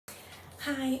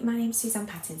Hi, my name's Suzanne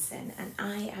Pattinson and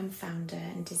I am founder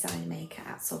and design maker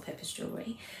at Soul Purpose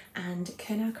Jewellery, and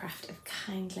Kernowcraft have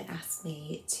kindly asked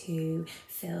me to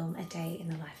film a day in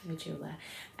the life of a jeweller.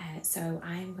 So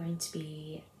I'm going to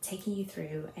be taking you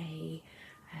through a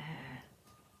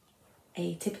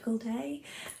typical day,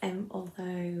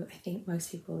 although I think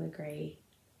most people will agree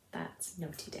that no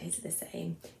 2 days are the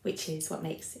same, which is what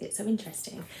makes it so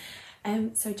interesting.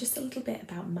 So just a little bit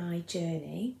about my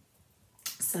journey.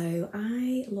 So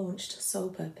I launched Soul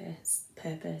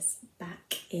Purpose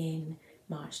back in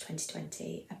March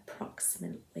 2020,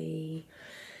 approximately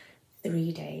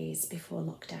 3 days before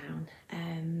lockdown.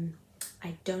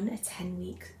 I'd done a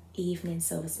 10-week evening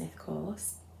silversmith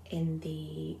course in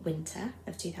the winter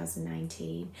of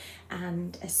 2019,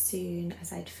 and as soon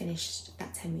as I'd finished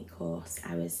that 10-week course,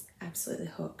 I was absolutely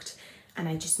hooked, and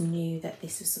I just knew that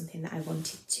this was something that I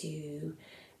wanted to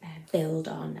build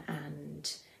on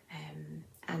and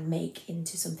make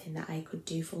into something that I could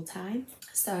do full time.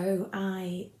 So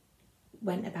I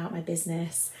went about my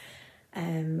business,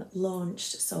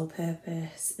 launched Soul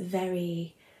Purpose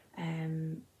very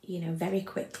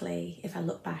quickly. If I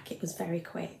look back, it was very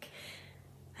quick.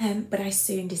 But I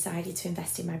soon decided to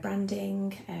invest in my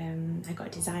branding. I got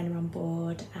a designer on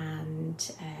board,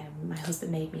 and my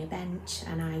husband made me a bench,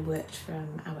 and I worked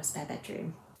from our spare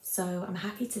bedroom. So I'm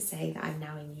happy to say that I'm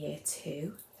now in year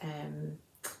 2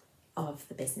 of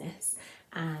the business,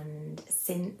 and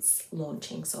since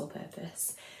launching Soul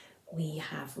Purpose, we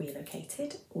have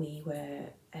relocated. We were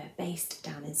based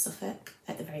down in Suffolk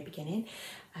at the very beginning.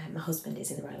 My husband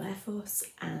is in the Royal Air Force,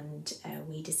 and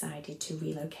we decided to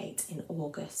relocate in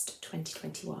August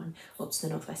 2021 up to the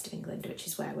northwest of England, which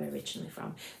is where we're originally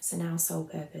from. So now Soul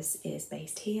Purpose is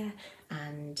based here,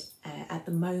 and at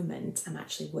the moment I'm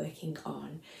actually working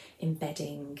on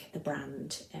embedding the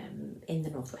brand in the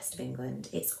northwest of England.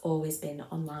 It's always been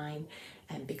online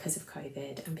because of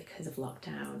COVID and because of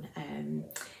lockdown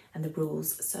and the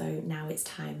rules. So now it's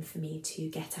time for me to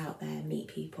get out there, meet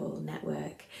people,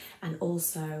 network, and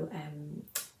also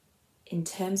in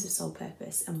terms of Soul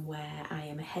Purpose and where I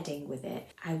am heading with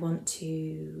it, I want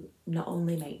to not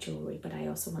only make jewellery, but I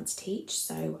also want to teach.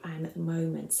 So I'm at the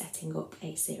moment setting up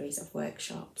a series of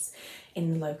workshops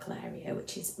in the local area,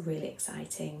 which is really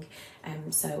exciting.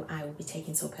 So I will be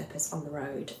taking Soul Purpose on the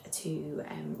road to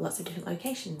lots of different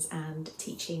locations and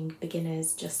teaching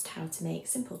beginners just how to make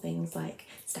simple things like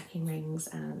stacking rings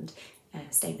and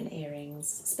statement earrings,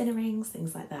 spinner rings,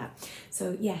 things like that.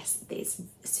 So yes, it's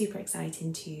super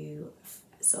exciting to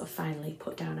sort of finally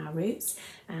put down our roots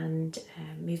and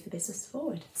move the business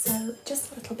forward. So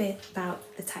just a little bit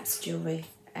about the types of jewellery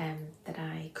that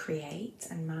I create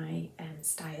and my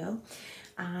style.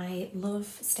 I love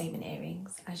statement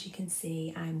earrings. As you can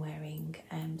see, I'm wearing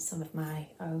some of my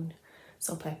own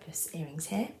Soul Purpose earrings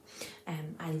here.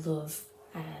 I love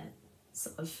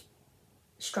sort of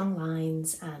strong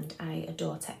lines, and I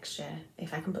adore texture.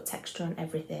 If I can put texture on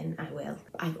everything, I will.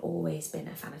 I've always been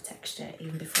a fan of texture,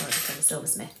 even before I became a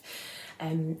silversmith.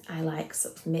 I like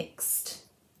sort of mixed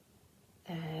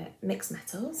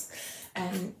metals,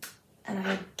 and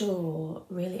I adore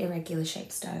really irregular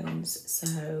shaped stones.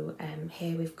 So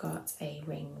here we've got a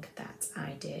ring that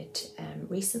I did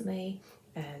recently.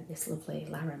 This lovely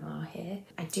Larimar here.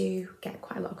 I do get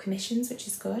quite a lot of commissions, which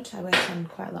is good. I work on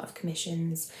quite a lot of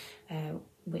commissions,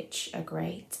 which are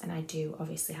great, and I do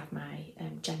obviously have my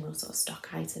general sort of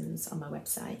stock items on my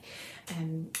website.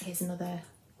 Here's another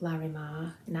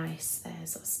Larimar, nice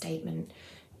sort of statement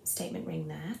ring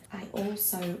there. I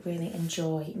also really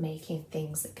enjoy making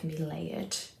things that can be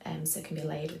layered, so it can be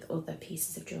layered with other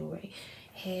pieces of jewellery.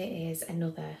 Here is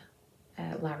another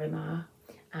Larimar,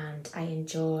 and I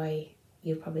enjoy,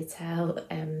 you'll probably tell,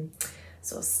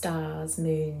 sort of stars,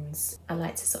 moons. I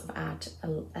like to sort of add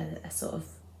a sort of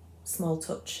small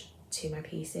touch to my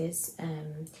pieces.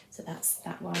 So that's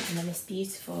that one, and then this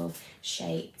beautiful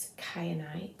shaped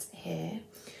kyanite here,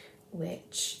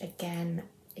 which again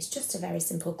is just a very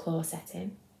simple claw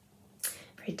setting,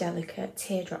 very delicate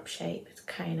teardrop shaped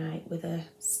kyanite with a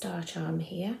star charm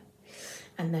here,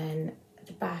 and then at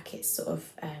the back it's sort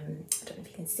of I don't know if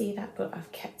you can see that, but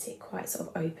I've kept it quite sort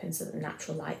of open so that the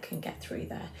natural light can get through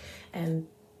there.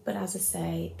 But as I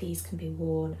say, these can be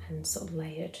worn and sort of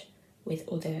layered with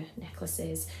other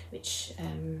necklaces, which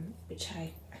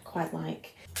I quite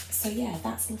like. So yeah,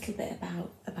 that's a little bit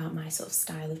about my sort of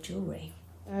style of jewellery.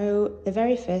 So the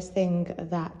very first thing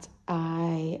that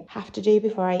I have to do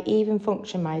before I even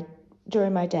function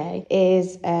during my day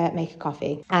is make a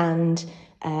coffee. And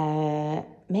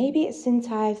maybe it's since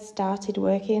I've started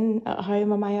working at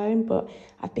home on my own, but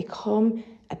I've become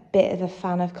a bit of a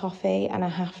fan of coffee, and I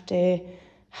have to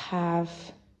have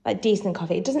like decent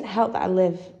coffee. It doesn't help that I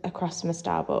live across from a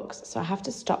Starbucks, so I have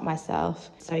to stop myself.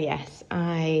 So yes,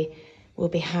 I will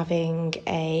be having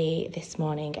this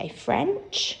morning a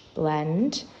French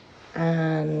blend,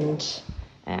 and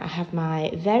I have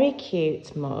my very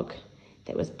cute mug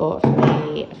that was bought for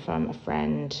me from a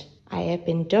friend. I have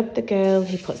been dubbed the girl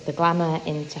who puts the glamour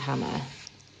into hammer.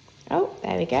 Oh,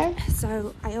 there we go.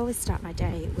 So I always start my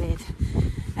day with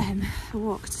a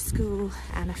walk to school,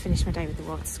 and I finish my day with the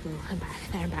walk to school and back,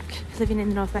 there and back. Living in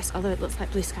the northwest, although it looks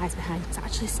like blue skies behind, it's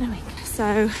actually snowing.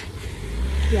 So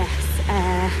yes,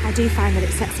 I do find that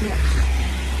it sets me up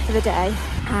for the day,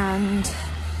 and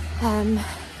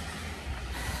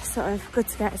sort of good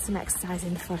to get some exercise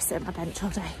in before I sit at my bench all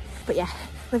day. But yeah,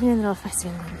 living in the northwest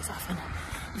of England is often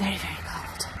very, very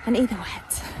cold, and either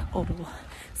wet or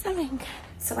snowing.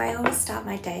 So I always start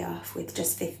my day off with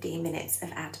just 15 minutes of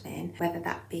admin, whether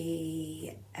that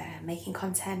be making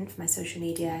content for my social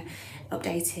media,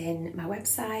 updating my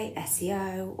website,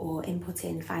 SEO, or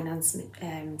inputting finance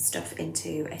stuff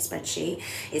into a spreadsheet.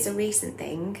 It's a recent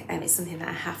thing, and it's something that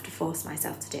I have to force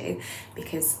myself to do,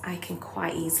 because I can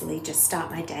quite easily just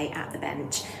start my day at the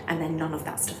bench and then none of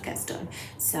that stuff gets done.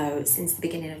 So since the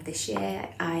beginning of this year,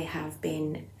 I have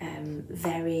been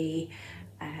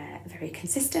very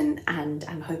consistent, and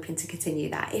I'm hoping to continue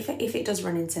that. If it does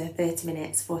run into 30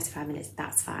 minutes, 45 minutes,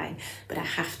 that's fine, but I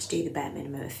have to do the bare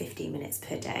minimum of 15 minutes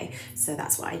per day. So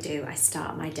that's what I do. I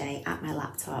start my day at my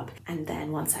laptop, and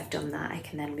then once I've done that, I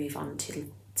can then move on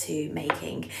to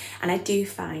making. And I do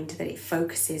find that it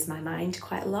focuses my mind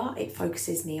quite a lot. It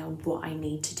focuses me on what I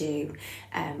need to do,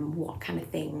 what kind of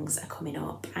things are coming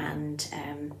up, and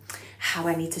how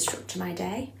I need to structure my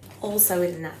day. Also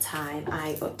within that time,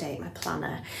 I update my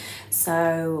planner.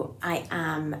 So I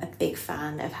am a big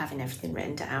fan of having everything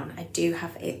written down. I do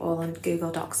have it all on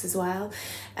Google Docs as well,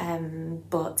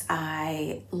 but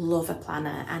I love a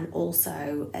planner. And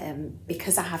also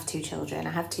because I have 2 children,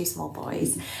 I have 2 small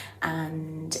boys,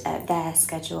 and their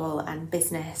schedule and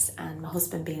business, and my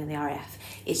husband being in the RAF,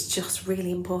 it's just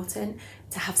really important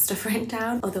to have stuff written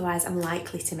down, otherwise I'm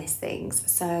likely to miss things.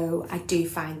 So I do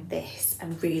find this a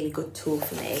really good tool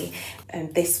for me.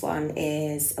 This one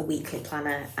is a weekly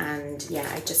planner, and yeah,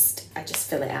 I just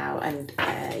fill it out, and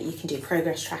you can do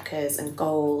progress trackers and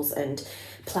goals and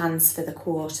plans for the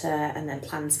quarter, and then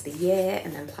plans for the year,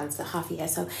 and then plans for the half a year.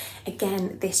 So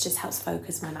again, this just helps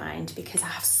focus my mind, because I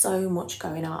have so much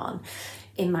going on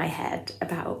in my head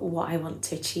about what I want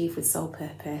to achieve with Soul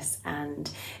Purpose,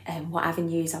 and what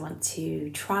avenues I want to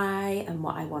try, and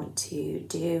what I want to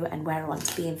do, and where I want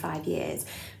to be in 5 years.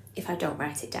 If I don't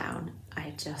write it down,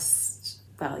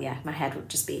 well, yeah, my head would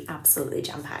just be absolutely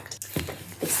jam-packed.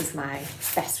 This is my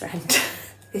best friend.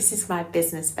 This is my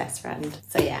business best friend.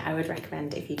 So yeah, I would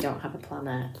recommend, if you don't have a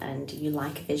planner and you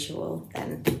like a visual,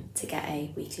 then to get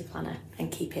a weekly planner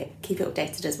and keep it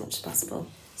updated as much as possible.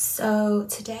 So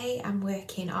today I'm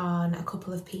working on a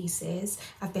couple of pieces.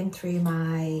 I've been through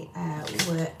my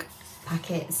work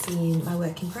packet, seeing my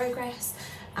work in progress,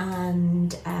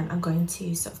 and I'm going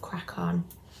to sort of crack on.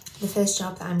 The first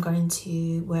job that I'm going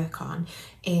to work on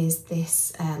is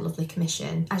this lovely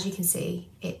commission. As you can see,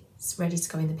 it's ready to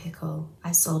go in the pickle.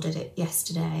 I soldered it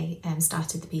yesterday and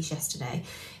started the piece yesterday.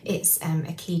 It's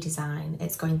a key design.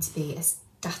 It's going to be a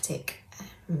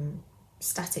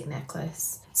static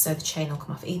necklace, so the chain will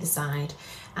come off either side,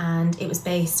 and it was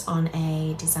based on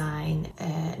a design,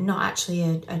 not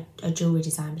actually a jewellery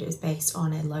design, but it was based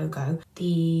on a logo.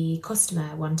 The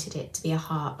customer wanted it to be a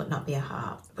heart but not be a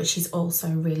heart, but she's also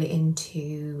really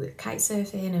into kite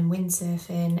surfing and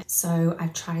windsurfing, so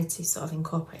I've tried to sort of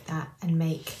incorporate that and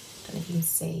make, I don't know if you can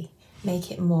see, make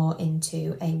it more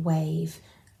into a wave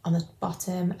on the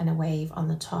bottom and a wave on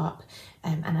the top,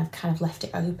 and I've kind of left it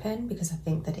open because I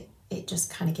think that it just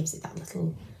kind of gives it that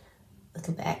little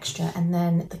bit extra. And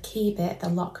then the key bit, the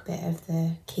lock bit of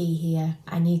the key here,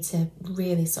 I need to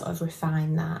really sort of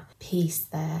refine that piece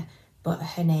there. But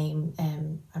her name,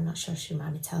 I'm not sure if she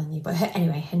mind me telling you, but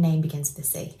anyway, her name begins with a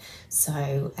C.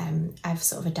 So I've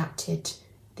sort of adapted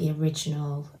the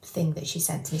original thing that she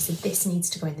sent to me. So this needs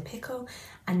to go in the pickle,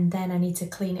 and then I need to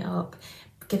clean it up,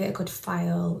 give it a good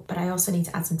file, but I also need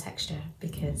to add some texture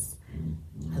because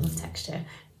I love texture.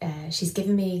 She's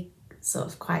given me sort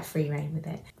of quite free rein with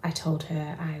it. I told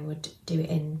her I would do it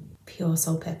in pure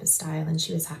Soul Purpose style, and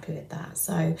she was happy with that.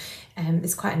 So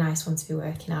it's quite a nice one to be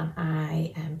working on.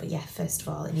 But yeah, first of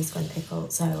all, it needs to go in the pickle.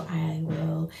 So I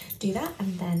will do that,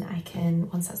 and then I can,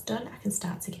 once that's done, I can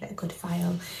start to give it a good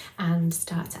file and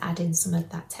start to add in some of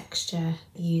that texture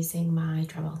using my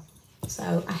Dremel.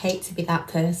 So I hate to be that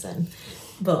person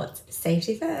but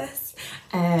safety first.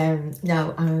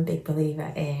 No, I'm a big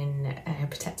believer in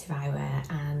protective eyewear,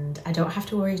 and I don't have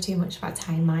to worry too much about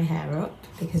tying my hair up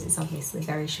because it's obviously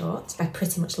very short. I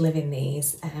pretty much live in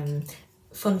these.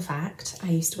 Fun fact, I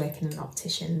used to work in an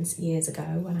optician's years ago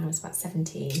when I was about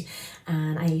 17,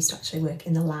 and I used to actually work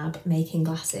in the lab making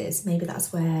glasses. Maybe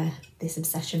that's where this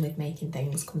obsession with making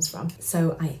things comes from.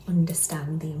 So I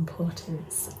understand the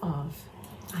importance of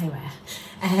eyewear.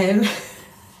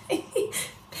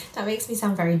 That makes me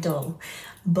sound very dull,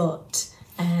 but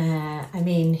I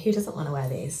mean, who doesn't want to wear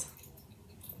these?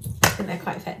 I think they're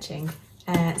quite fetching.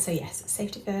 So yes,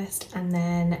 safety first, and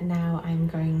then now I'm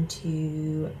going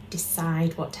to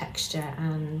decide what texture,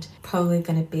 and probably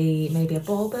going to be maybe a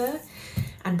ball burr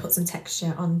and put some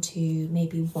texture onto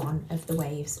maybe one of the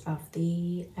waves of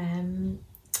the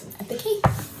key.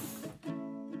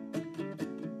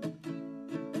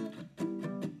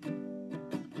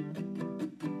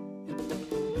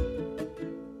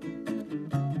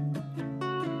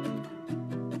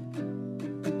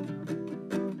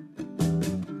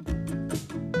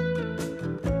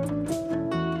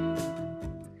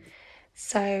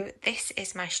 So this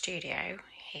is my studio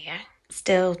here,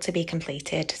 still to be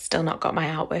completed, still not got my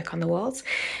artwork on the walls,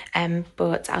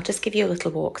 but I'll just give you a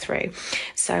little walkthrough.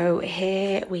 So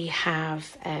here we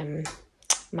have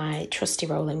my trusty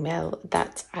rolling mill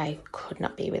that I could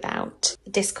not be without,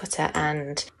 disc cutter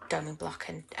and doming block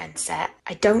and set.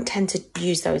 I don't tend to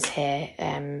use those here,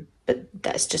 but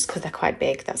that's just because they're quite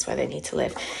big, that's where they need to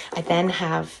live. I then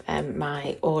have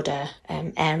my order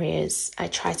areas. I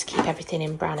try to keep everything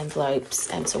in brown envelopes,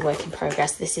 so work in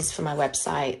progress. This is for my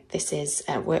website, this is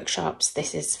workshops,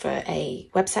 this is for a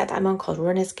website that I'm on called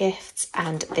Runner's Gifts,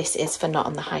 and this is for Not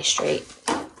on the High Street,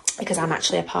 because I'm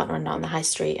actually a partner on Not on the High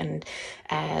Street. And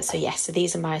so yes, so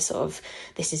these are my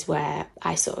this is where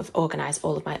I sort of organise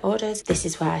all of my orders. This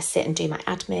is where I sit and do my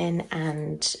admin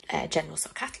and general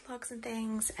sort of catalogues and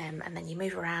things, and then you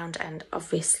move around. And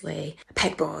obviously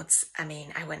pegboards, I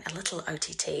mean, I went a little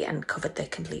OTT and covered the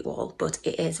complete wall, but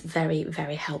it is very,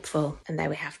 very helpful. And there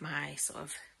we have my sort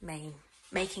of main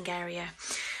making area.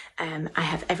 I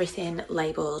have everything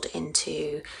labelled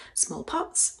into small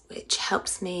pots, which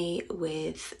helps me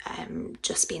with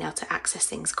just being able to access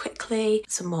things quickly.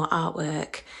 Some more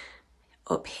artwork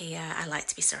up here. I like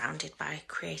to be surrounded by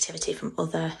creativity from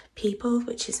other people,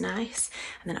 which is nice.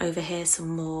 And then over here, some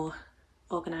more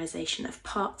organisation of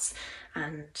pots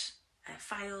and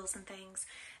files and things.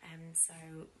 So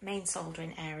main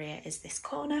soldering area is this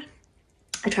corner.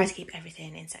 I try to keep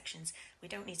everything in sections. We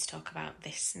don't need to talk about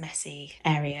this messy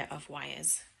area of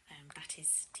wires. That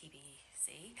is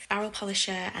TBC. Barrel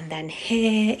polisher, and then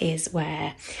here is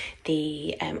where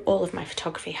the all of my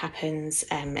photography happens.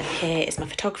 And here is my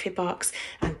photography box,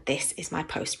 and this is my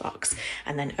post box.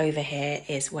 And then over here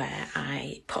is where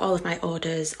I put all of my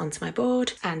orders onto my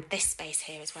board, and this space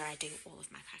here is where I do all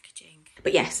of my packaging.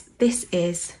 But yes, this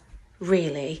is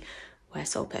really where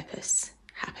Soul Purpose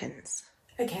happens.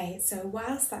 Okay, so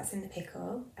whilst that's in the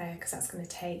pickle, because that's going to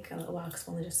take a little while because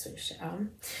we've only just switched it on,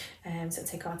 so it'll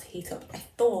take a while to heat up, I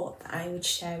thought that I would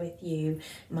share with you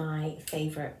my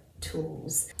favourite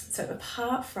tools. So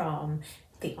apart from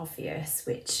the obvious,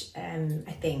 which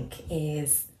I think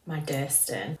is my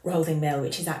Durston rolling mill,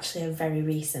 which is actually a very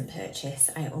recent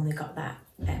purchase. I only got that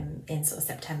in sort of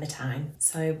September time.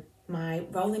 So my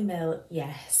rolling mill,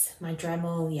 yes. My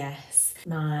Dremel, yes.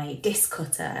 My disc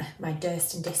cutter, my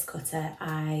Durston disc cutter,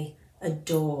 I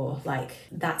adore. Like,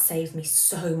 that saved me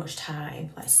so much time,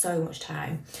 like so much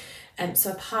time.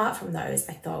 So apart from those,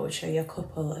 I thought I would show you a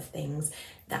couple of things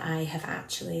that I have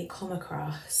actually come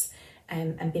across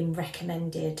and been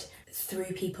recommended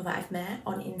through people that I've met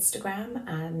on Instagram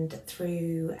and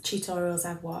through tutorials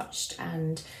I've watched.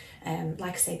 And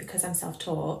like I say, because I'm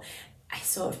self-taught, I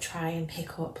sort of try and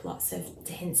pick up lots of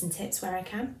hints and tips where I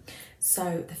can.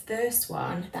 So the first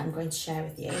one that I'm going to share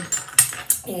with you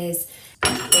is,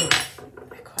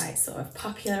 they're quite sort of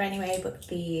popular anyway, but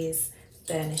these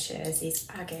burnishes, these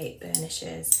agate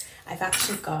burnishes, I've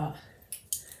actually got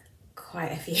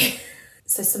quite a few.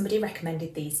 So somebody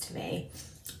recommended these to me,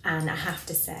 and I have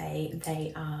to say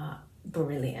they are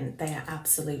brilliant. They are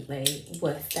absolutely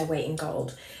worth their weight in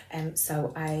gold.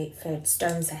 So for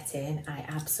stone setting, I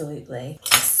absolutely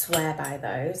swear by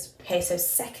those. Okay, so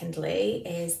secondly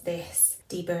is this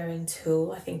deburring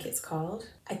tool, I think it's called.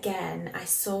 Again, I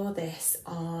saw this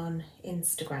on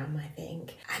Instagram, I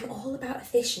think. I'm all about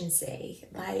efficiency.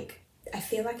 Like, I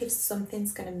feel like if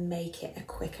something's going to make it a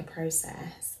quicker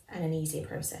process and an easier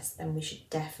process, then we should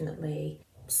definitely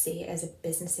see it as a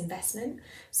business investment.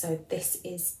 So this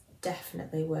is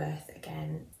definitely worth,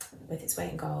 again, with its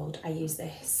weight in gold. I use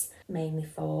this mainly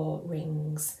for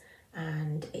rings,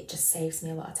 and it just saves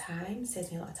me a lot of time,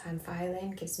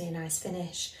 filing, gives me a nice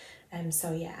finish.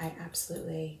 So yeah, I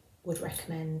absolutely would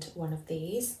recommend one of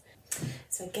these.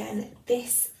 So again,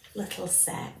 this little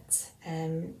set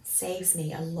saves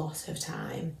me a lot of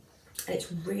time, and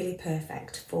it's really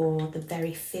perfect for the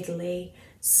very fiddly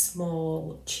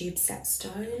small tube set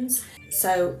stones.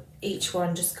 So each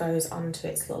one just goes onto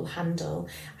its little handle,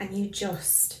 and you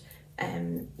just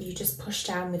push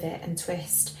down with it and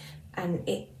twist, and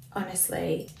it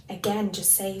honestly again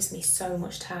just saves me so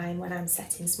much time when I'm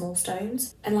setting small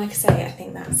stones. And like I say, I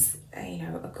think that's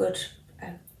a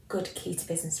good key to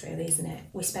business, really, isn't it?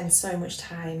 We spend so much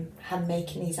time hand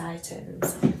making these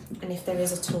items, and if there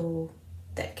is a tool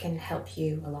that can help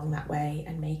you along that way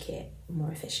and make it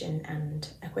more efficient and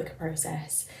a quicker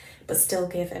process, but still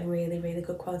give a really, really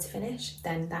good quality finish,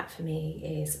 then that for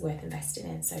me is worth investing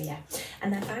in. So yeah.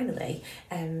 And then finally,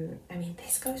 I mean,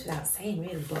 this goes without saying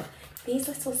really, but these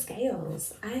little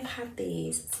scales, I've had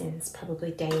these since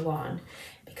probably day one,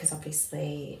 because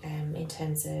obviously in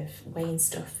terms of weighing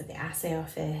stuff for the assay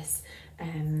office,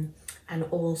 and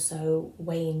also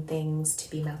weighing things to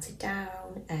be melted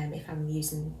down, if I'm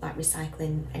using like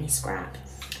recycling any scrap.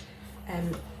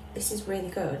 This is really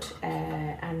good,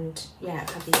 and yeah, I've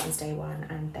had these since day one,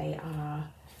 and they are,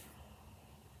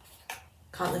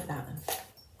 can't live without them.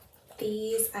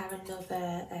 These are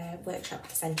another workshop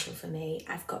essential for me.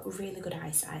 I've got really good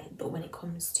eyesight, but when it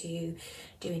comes to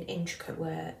doing intricate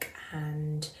work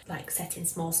and like setting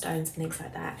small stones and things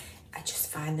like that, I just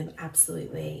find them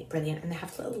absolutely brilliant. And they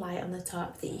have a little light on the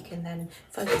top that you can then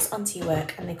focus onto your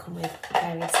work, and they come with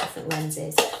various different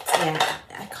lenses. So yeah,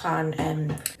 I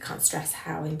can't stress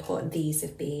how important these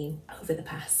have been over the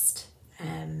past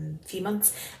few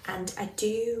months. And I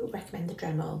do recommend the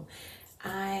Dremel.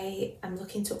 I am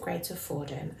looking to upgrade to a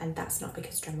Fordham, and that's not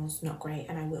because Dremel's not great,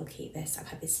 and I will keep this. I've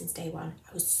had this since day one.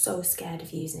 I was so scared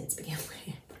of using it to begin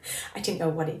with. I didn't know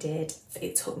what it did.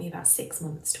 It took me about 6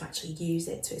 months to actually use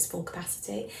it to its full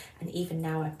capacity, and even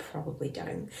now I probably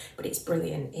don't, but it's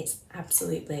brilliant. It's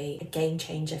absolutely a game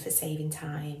changer for saving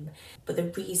time. But the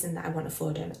reason that I want a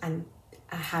Fordham, and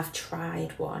I have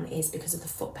tried one, is because of the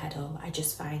foot pedal. I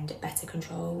just find better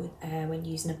control when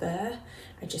using a burr.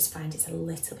 I just find it's a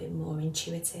little bit more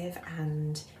intuitive,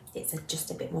 and it's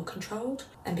just a bit more controlled.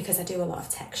 And because I do a lot of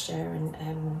texture and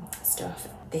stuff,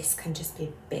 this can just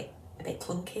be a bit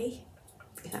clunky,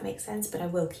 if that makes sense. But I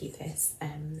will keep this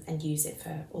and use it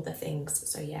for other things.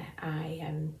 So yeah, I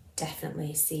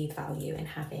definitely see value in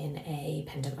having a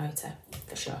pendant motor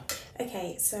for sure.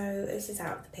 Okay, so this is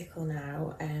out of the pickle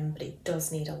now, but it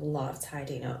does need a lot of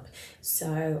tidying up.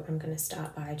 So I'm going to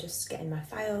start by just getting my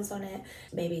files on it,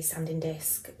 maybe a sanding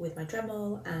disc with my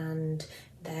Dremel, and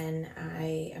then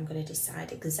I am going to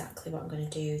decide exactly what I'm going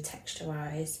to do texture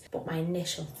wise. But my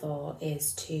initial thought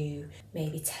is to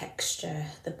maybe texture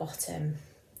the bottom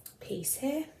piece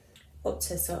here up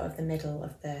to sort of the middle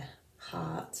of the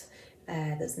heart.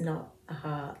 That's not a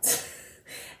heart.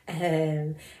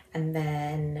 And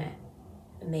then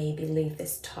maybe leave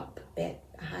this top bit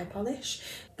a high polish,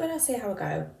 but I'll see how I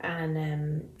go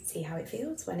and see how it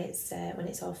feels when it's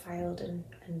all filed and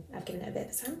I've given it a bit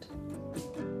of a sand.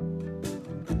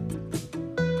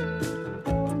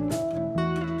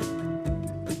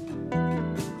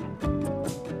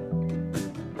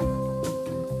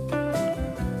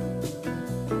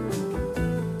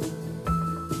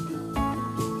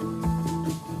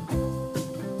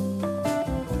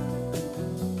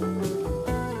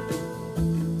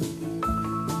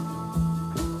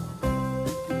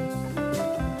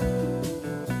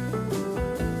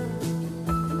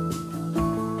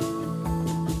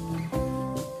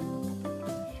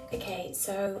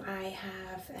 So I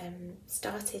have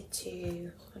started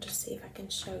to, I'll just see if I can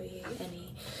show you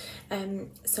any.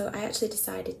 So I actually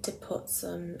decided to put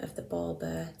some of the ball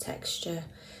burr texture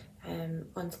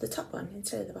onto the top one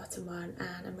instead of the bottom one,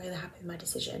 and I'm really happy with my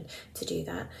decision to do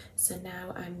that. So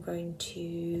now I'm going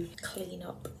to clean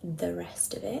up the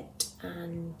rest of it,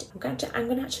 and I'm going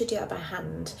to actually do that by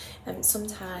hand.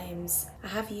 Sometimes I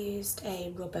have used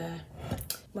a rubber,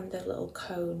 one of the little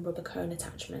rubber cone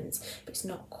attachments, but it's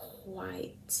not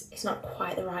quite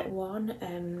the right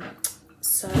one.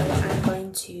 So I'm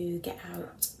going to get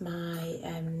out my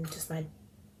just my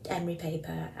emery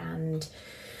paper and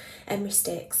emery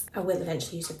sticks. I will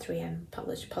eventually use the 3M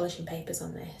polishing papers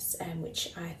on this,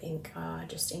 which I think are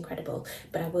just incredible.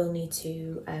 But I will need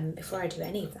to, before I do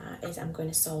any of that, is I'm going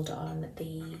to solder on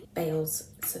the bails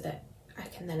so that I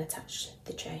can then attach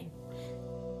the chain.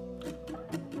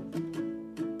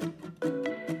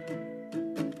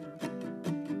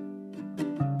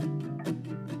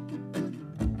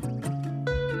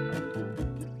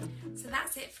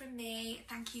 from me.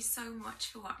 Thank you so much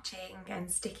for watching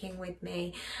and sticking with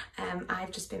me.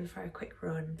 I've just been for a quick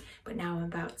run, but now I'm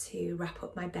about to wrap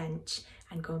up my bench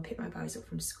and go and pick my boys up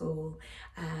from school.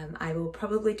 I will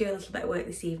probably do a little bit of work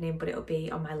this evening, but it'll be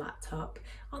on my laptop,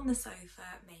 on the sofa,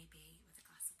 maybe with a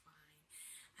glass of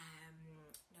wine.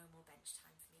 No more bench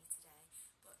time for me today.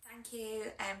 But thank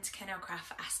you to Kernowcraft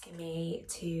for asking me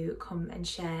to come and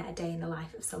share a day in the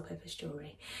life of Soul Purpose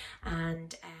Jewellery.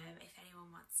 And if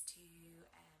anyone wants to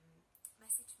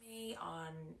message me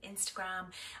on Instagram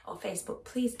or Facebook,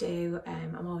 please do.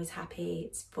 I'm always happy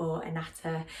for a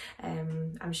natter.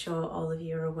 I'm sure all of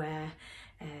you are aware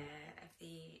of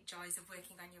the joys of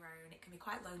working on your own. It can be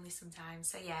quite lonely sometimes,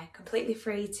 so yeah, completely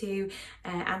free to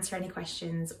answer any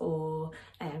questions or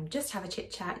just have a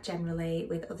chit chat generally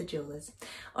with other jewellers.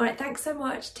 All right, thanks so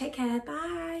much, take care,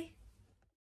 bye.